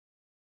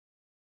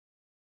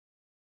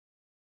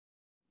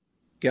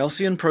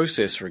Gaussian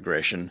process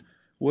regression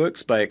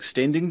works by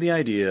extending the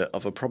idea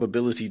of a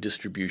probability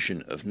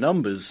distribution of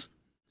numbers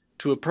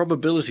to a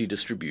probability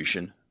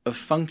distribution of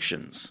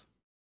functions.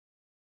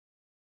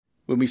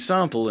 When we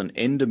sample an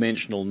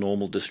n-dimensional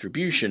normal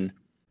distribution,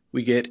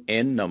 we get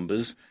n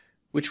numbers,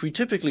 which we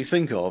typically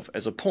think of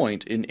as a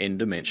point in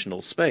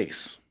n-dimensional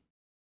space.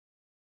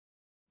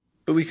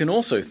 But we can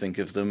also think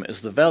of them as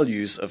the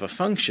values of a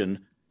function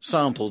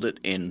sampled at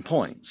n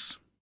points.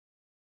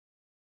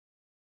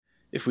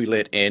 If we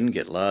let n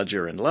get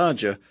larger and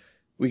larger,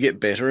 we get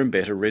better and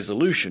better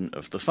resolution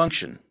of the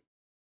function.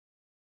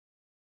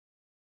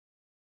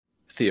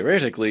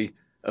 Theoretically,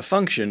 a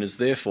function is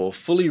therefore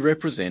fully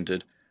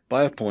represented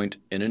by a point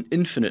in an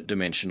infinite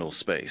dimensional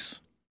space,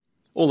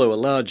 although a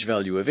large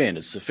value of n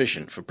is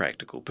sufficient for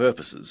practical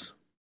purposes.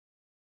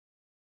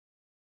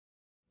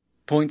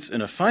 Points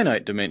in a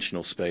finite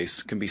dimensional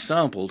space can be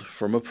sampled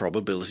from a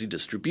probability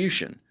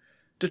distribution,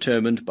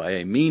 determined by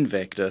a mean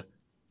vector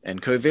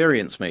and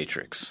covariance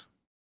matrix.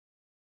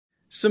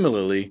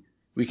 Similarly,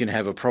 we can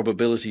have a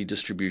probability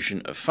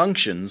distribution of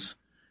functions,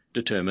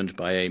 determined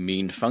by a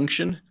mean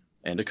function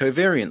and a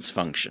covariance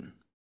function.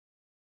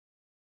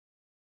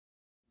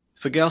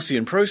 For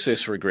Gaussian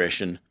process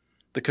regression,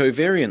 the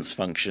covariance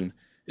function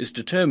is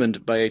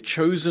determined by a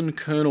chosen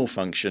kernel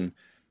function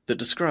that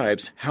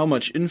describes how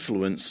much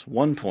influence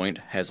one point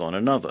has on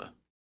another.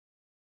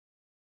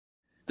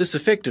 This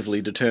effectively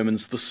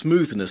determines the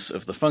smoothness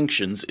of the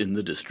functions in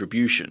the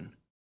distribution.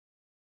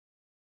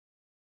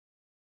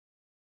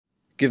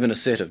 Given a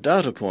set of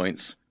data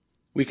points,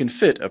 we can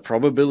fit a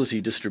probability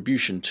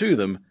distribution to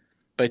them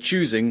by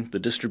choosing the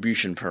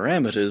distribution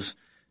parameters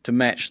to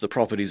match the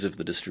properties of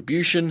the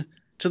distribution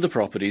to the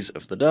properties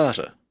of the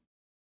data.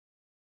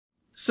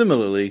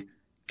 Similarly,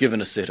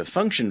 given a set of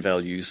function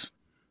values,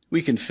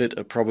 we can fit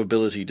a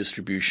probability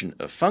distribution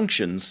of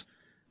functions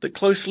that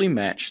closely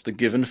match the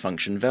given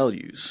function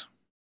values.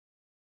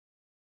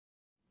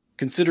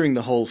 Considering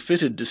the whole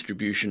fitted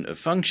distribution of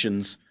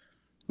functions,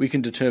 we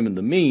can determine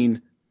the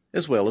mean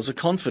as well as a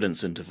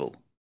confidence interval.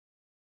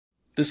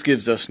 This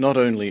gives us not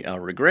only our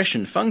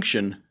regression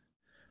function,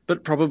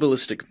 but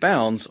probabilistic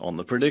bounds on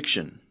the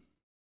prediction.